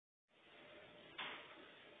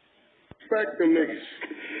respect them niggas.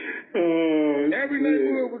 Every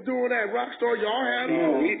neighborhood was doing that. Rockstar, y'all had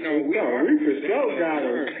them. We for sure got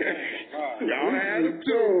them. Y'all had them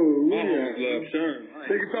too. We love Sherm.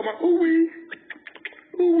 Niggas talking about ooh-wee.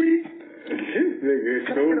 Ooh-wee. This nigga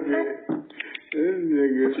stupid. This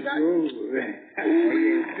nigga stupid.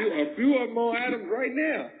 A few of them on Adams right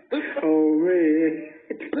now. Oh, man.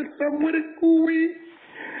 Put something with it, ooh-wee.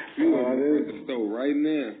 This is so right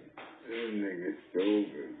now. This nigga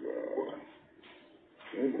stupid, bro.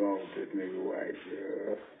 What's wrong with this nigga Wack,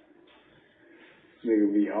 girl? This nigga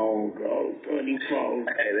be home, go 24.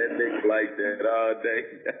 Hey, that nigga like that all day.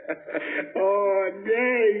 All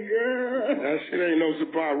day, girl. That shit ain't no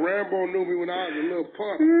surprise. Rambo knew me when I was a little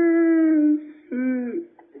pup.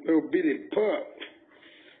 Little bitty pup.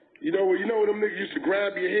 You know them niggas used to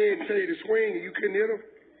grab your head and tell you to swing and you couldn't hit them?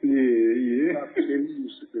 Yeah. That's what they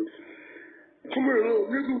used to do. Come here,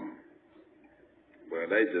 little nigga. Well,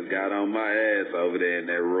 they just got on my ass over there in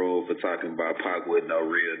that room for talking about Pac wasn't no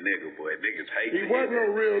real nigga, boy. Niggas hate He wasn't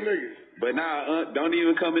no real nigga. But nah, don't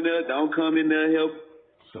even come in there. Don't come in there and help.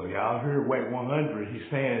 So y'all heard Wack 100. He's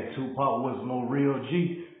saying Tupac was no real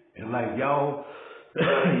G. And like y'all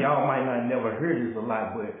might not never heard this a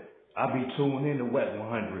lot, but I be tuned into Wack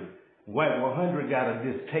 100. Wack 100 got a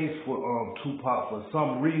distaste for Tupac for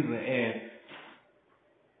some reason, and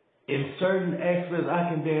in certain aspects,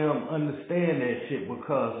 I can damn understand that shit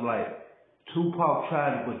because, like, Tupac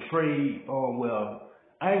tried to portray,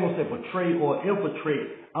 I ain't gonna say portray or infiltrate.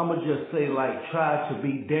 I'ma just say, like, try to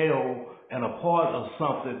be down and a part of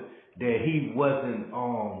something that he wasn't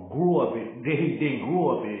that he didn't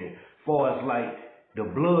grow up in, far as like the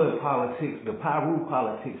blood politics, the Pyru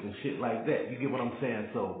politics and shit like that. You get what I'm saying?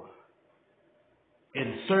 So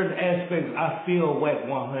in certain aspects, I feel Wack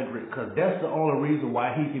 100 because that's the only reason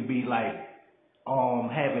why he can be like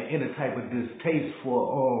having any type of distaste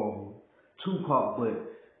for Tupac. But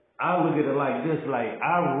I look at it like this: like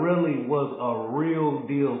I really was a real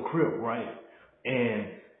deal Crip, right? And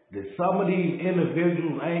some of these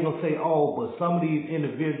individuals, I ain't gonna say all, but some of these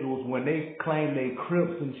individuals, when they claim they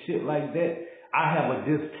Crips and shit like that, I have a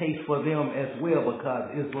distaste for them as well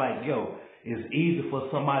because it's like, yo, it's easy for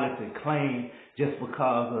somebody to claim just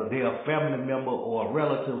because of their family member or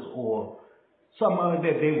relatives or somebody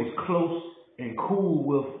that they was close and cool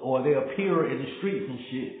with or their peer in the streets and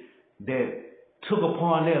shit that took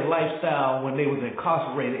upon their lifestyle when they was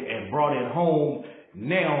incarcerated and brought it home.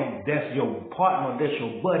 Now that's your partner, that's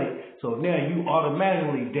your buddy, so now you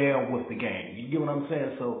automatically down with the game. You get what I'm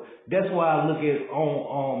saying? So that's why I look at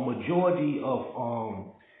on majority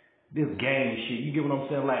of this game shit. You get what I'm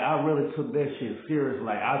saying? Like I really took that shit serious.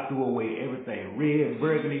 Like I threw away everything red,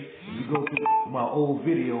 burgundy. If you go through my old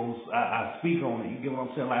videos, I speak on it. You get what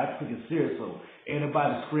I'm saying? Like I took it serious. So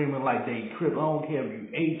anybody screaming like they Crip, I don't care if you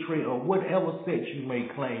A-Trade or whatever set you may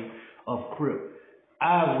claim of Crip.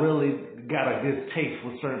 I really got a distaste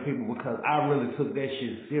for certain people because I really took that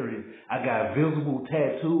shit serious. I got visible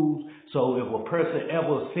tattoos, so if a person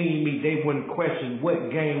ever seen me, they wouldn't question what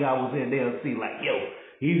gang I was in. They'll see like, yo,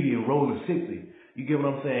 he's in rolling 60. You get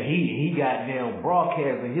what I'm saying? He got down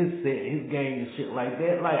broadcasting his set, his gang and shit like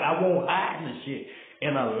that. Like I won't hide the shit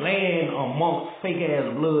in a land amongst fake ass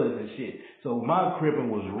bloods and shit. So my cripping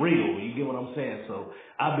was real. You get what I'm saying? So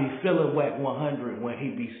I be feeling Wack 100 when he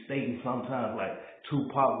be stating sometimes like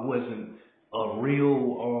Tupac wasn't a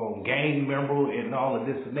real gang member and all of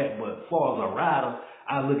this and that. But as far as a rider,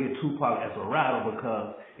 I look at Tupac as a rider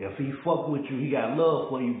because if he fuck with you, he got love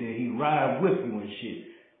for you, then he ride with you and shit.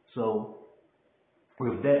 So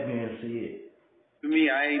with that being said, to me,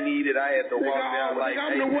 I ain't need it. I had to walk down like, wait.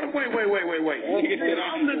 I'm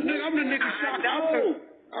the nigga shot out.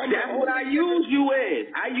 That's what I use you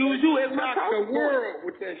as. I use you as my the world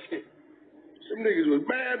with that shit. Some niggas was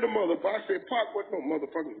mad the motherfucker. I said, Pac wasn't no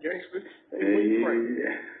motherfucking gangster. They went crazy.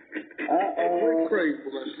 They went crazy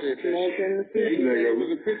when I said that shit. There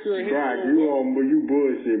was a picture of him. Right, you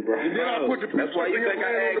bullshit, bro. And then I put the picture. That's why you think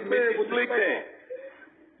I asked Mr. Slick that.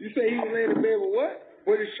 You say he was laying in bed with what?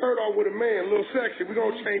 With his shirt on with a man, a little sexy. We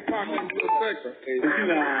gonna change Pac to a little sexy.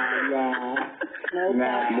 Nah. Hip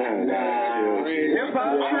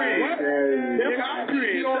hop trend. What? Hip hop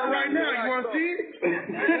trend. You on it right now? You wanna see it?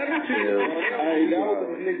 Hey, that was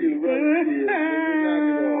a nigga's brother.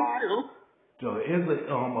 so here's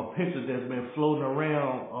a picture that's been floating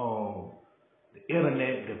around the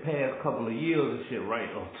internet the past couple of years and shit, right?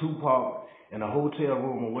 Of Tupac in a hotel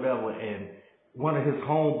room or whatever, and one of his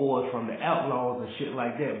homeboys from the Outlaws and shit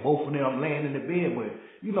like that, both of them laying in the bed, but,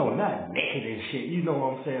 you know, not naked and shit. You know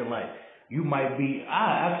what I'm saying? Like, you might be,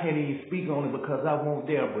 I can't even speak on it because I wasn't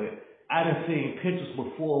there, but I done seen pictures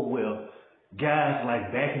before where guys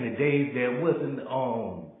like back in the days that wasn't,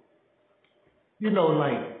 you know,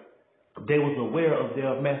 like they was aware of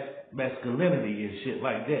their masculinity and shit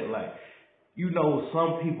like that. Like, you know,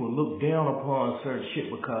 some people look down upon certain shit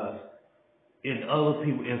because in other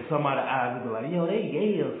people, in somebody's eyes, they be like, yo, they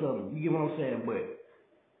gay or something. You get what I'm saying? But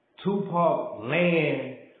Tupac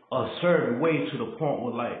land a certain way to the point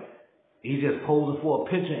where, like, he just posing for a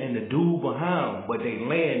picture and the dude behind him, but they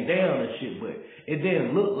laying down and shit. But it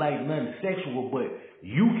didn't look like nothing sexual, but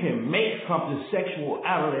you can make something sexual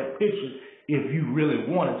out of that picture if you really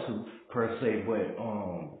wanted to, per se. But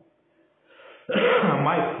I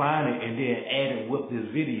might find it and then add it with this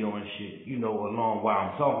video and shit, you know, along while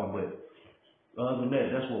I'm talking. But other than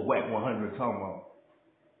that, that's what Wack 100 talking about.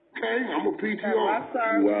 Okay, I'm a PTR. I'm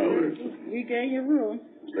sorry. Wow. We gave you room.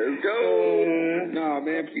 Let's go. Nah,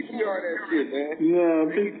 man, PTR that shit, man. Nah,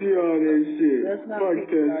 PTR that shit. That's not Fuck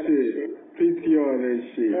PTR that shit. PTR that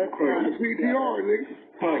shit. That's Fuck I'm a it. PTR, nigga.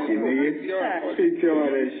 Fuck it, nigga. PTR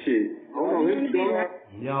that shit. Hold on, let's go.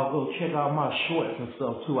 Y'all go check out my shorts and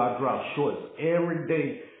stuff too. I drop shorts every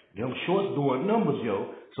day. Them shorts doing numbers,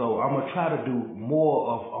 yo. So I'm gonna try to do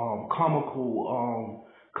more of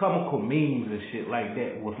comical memes and shit like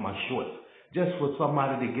that with my shorts, just for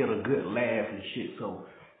somebody to get a good laugh and shit. So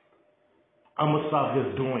I'm gonna stop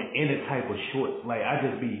just doing any type of shorts. Like, I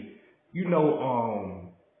just be, you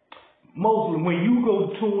know, mostly when you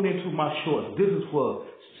go tune into my shorts, this is for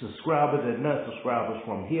subscribers and non-subscribers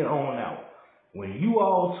from here on out. When you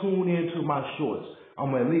all tune into my shorts,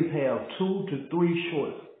 I'm gonna at least have 2 to 3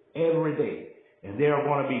 shorts every day. And they're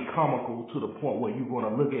gonna be comical to the point where you're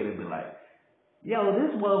gonna look at it and be like, yo,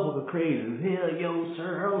 this motherfucker crazy as hell, yo,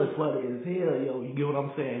 Sir Earl is funny as hell, yo, you get what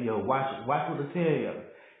I'm saying? Yo, watch what I tell you.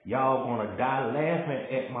 Y'all gonna die laughing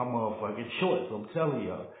at my motherfucking shorts, I'm telling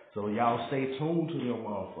y'all. So y'all stay tuned to them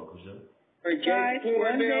motherfuckers, yo. Guys,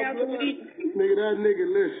 one day a week. Nigga, that nigga,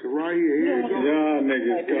 listen, right here. Here you go. Y'all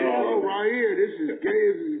niggas Oh, go. right here. This is gay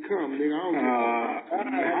as it come, nigga. I don't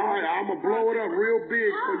Alright, I'm gonna blow it up real big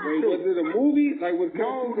for you, too. Was it a movie? Like, was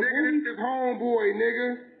No, nigga, this is homeboy,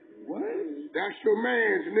 nigga. What? That's your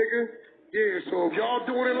man's, nigga. Yeah, so if y'all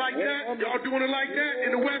doing it like that, in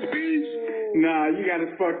the West Beach, Nah, you got us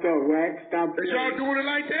fucked up, Wack. Stop if y'all doing it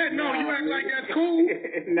like that, no, you act like that's cool.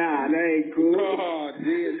 Nah, that ain't cool. Oh,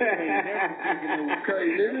 dude.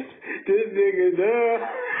 Crazy, nigga. This nigga done.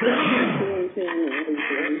 So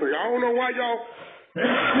I don't know why y'all.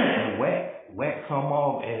 Wack come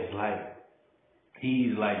off as like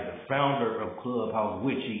he's like the founder of Clubhouse,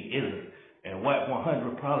 which he isn't. And Wack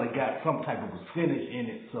 100 probably got some type of percentage in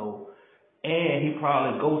it, so, and he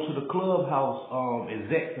probably go to the Clubhouse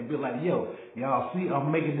execs and be like, yo, y'all see,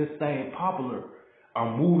 I'm making this thing popular.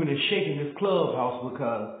 I'm moving and shaking this Clubhouse,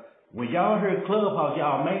 because when y'all hear Clubhouse,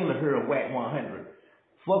 y'all mainly hear Wack 100.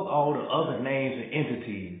 Fuck all the other names and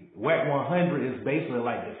entities. Wack 100 is basically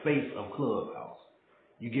like the face of Clubhouse.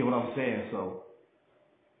 You get what I'm saying? So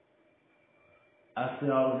I say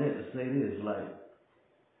all of that to say this, like,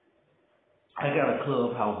 I got a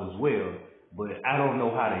Clubhouse as well, but I don't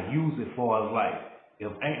know how to use it for as like,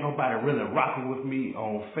 if ain't nobody really rocking with me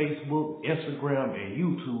on Facebook, Instagram, and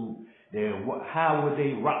YouTube, then how would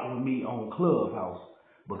they rock with me on Clubhouse?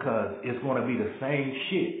 Because it's going to be the same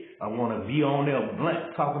shit. I want to be on there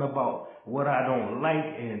blunt talking about what I don't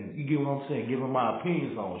like, and you get what I'm saying, giving my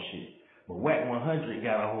opinions on shit. But Wack 100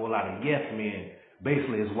 got a whole lot of yes men,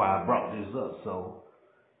 basically is why I brought this up. So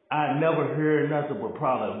I never heard nothing but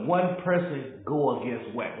probably one person go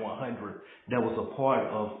against Wack 100 that was a part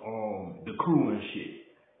of the crew and shit.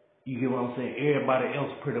 You get what I'm saying? Everybody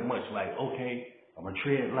else pretty much like, okay, I'm gonna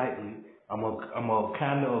tread lightly. I'm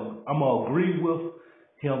gonna agree with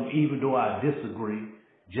him even though I disagree,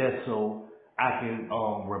 just so I can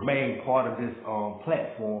remain part of this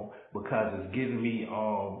platform, because it's giving me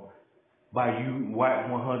by you Wack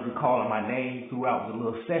 100 calling my name throughout the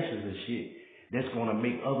little sessions and shit. That's gonna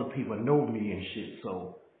make other people know me and shit.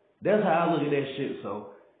 So that's how I look at that shit.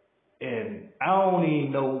 So, and I don't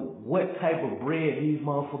even know what type of bread these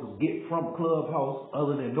motherfuckers get from Clubhouse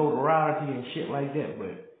other than notoriety and shit like that.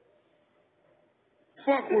 But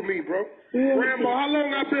Fuck with me, bro. Rambo, how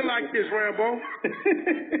long I been like this, Rambo?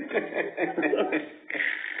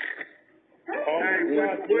 Hey,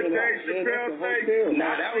 what Dave Chappelle say?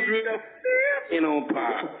 Nah, that was real in on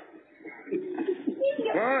pop.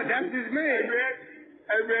 That's his man.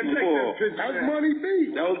 Hey, man, take that picture. That was Money B.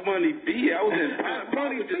 That was Money B. I was in pop.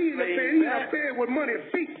 Money B in the bed. He up there with Money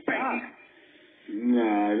B, baby.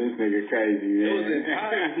 Nah, this nigga crazy, man. It was in pop.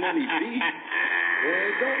 It was Money B. There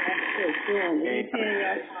you go.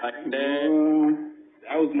 Like that.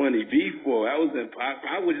 That was Money B for. I was in Pac.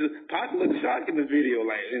 Pac looked shocked in the video,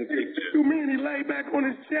 like in the picture. You mean he laid back on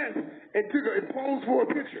his chest and posed for a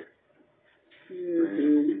picture?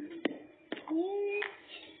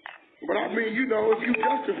 But I mean, you know, if you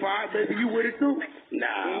justify it, maybe you with it too.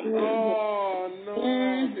 Nah. Oh no.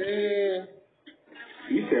 Yeah.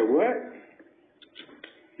 You said what?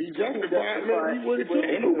 He justified, maybe you with it too.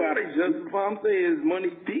 Ain't nobody justify. I'm saying it's Money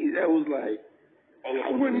B. That was like.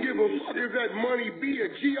 I wouldn't give a fuck if that Money be a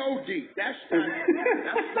G-O-D. That's not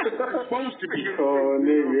what it's supposed to be. Oh,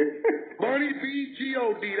 nigga. Money be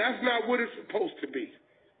G-O-D. That's not what it's supposed to be.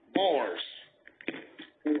 Bars.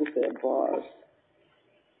 Who said bars?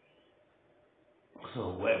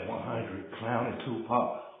 So Wack 100 clowning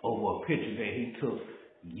Tupac over a picture that he took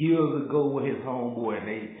years ago with his homeboy,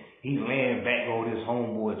 and he laying back on his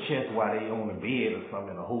homeboy's chest while they on the bed or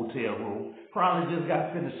something in a hotel room. Probably just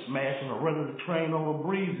got finished smashing or running the train on a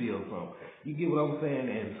breezy or something. You get what I'm saying?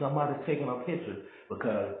 And somebody taking a picture,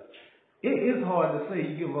 because it is hard to say,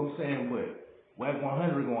 you get what I'm saying, but Wack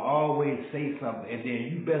 100 gonna always say something, and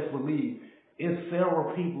then you best believe it's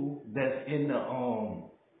several people that's in the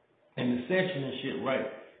session and shit,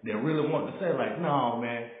 right, that really want to say, like, no,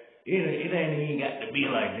 man, it ain't even got to be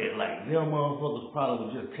like that. Like, them motherfuckers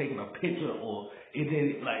probably was just taking a picture, or it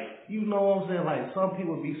didn't, like, you know what I'm saying? Like, some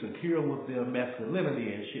people be secure with their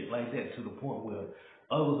masculinity and shit like that, to the point where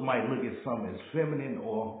others might look at something as feminine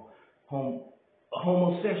or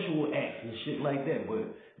homosexual acts and shit like that. But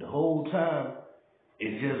the whole time,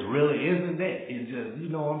 it just really isn't that. It just, you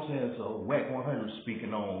know what I'm saying? So Wack 100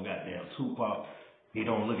 speaking on goddamn Tupac. He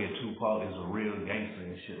don't look at Tupac as a real gangster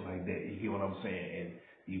and shit like that. You get what I'm saying? And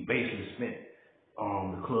you basically spent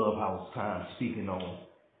the clubhouse time speaking on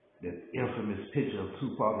the infamous picture of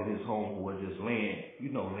Tupac and his homeboy just laying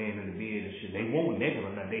in the bed and shit. They weren't naked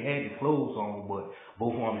or nothing. They had their clothes on, but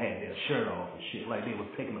both of them had their shirt off and shit, like they was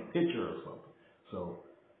taking a picture or something. So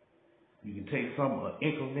you can take some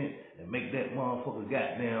increment and make that motherfucker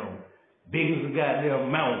goddamn big as a goddamn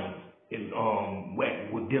mountain. And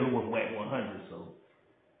Wack, we're dealing with Wack 100. So,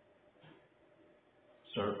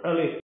 sir, early.